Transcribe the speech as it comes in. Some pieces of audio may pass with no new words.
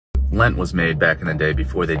Lent was made back in the day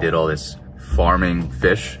before they did all this farming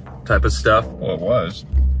fish type of stuff. Well, it was.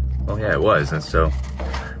 Well, yeah, it was, and so,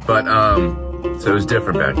 but so it was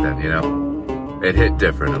different back then, you know. It hit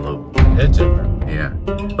different a little. It hit different. Yeah,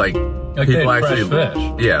 like people actually fresh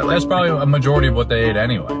fish. Yeah, like, that's probably a majority of what they ate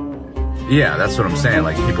anyway. Yeah, that's what I'm saying.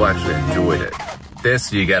 Like people actually enjoyed it.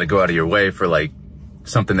 This, you got to go out of your way for like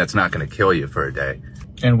something that's not going to kill you for a day.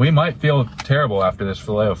 And we might feel terrible after this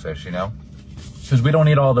Filet-O-Fish, you know, because we don't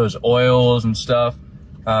eat all those oils and stuff.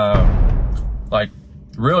 Like,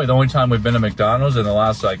 really, the only time we've been to McDonald's in the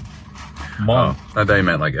last, like, month. Oh, I thought you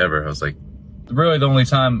meant, like, ever. I was like... Really, the only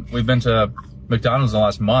time we've been to McDonald's in the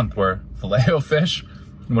last month were Filet-O-Fish,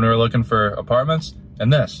 when we were looking for apartments,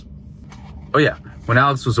 and this. Oh, yeah. When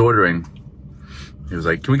Alex was ordering, he was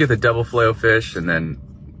like, can we get the double Filet-O-Fish? And then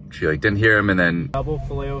she, like, didn't hear him, and then... Double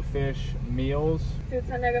Filet-O-Fish meals. 2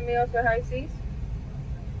 10-nugget meals for high seas.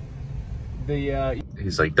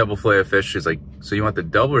 He's like, double Filet-O-Fish. She's like, so you want the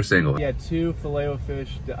double or single? Yeah, 2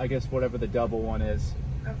 Filet-O-Fish, I guess whatever the double one is.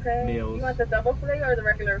 Okay. Meals. You want the double filet or the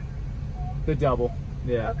regular? The double,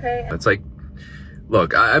 yeah. Okay. It's like,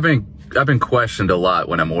 look, I've been questioned a lot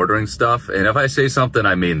when I'm ordering stuff, and if I say something,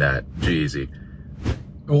 I mean that. G-easy.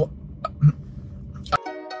 Well,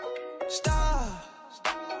 Stop.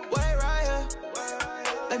 Wait right here.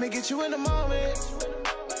 Let me get you in the moment.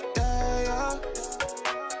 Yeah, yeah.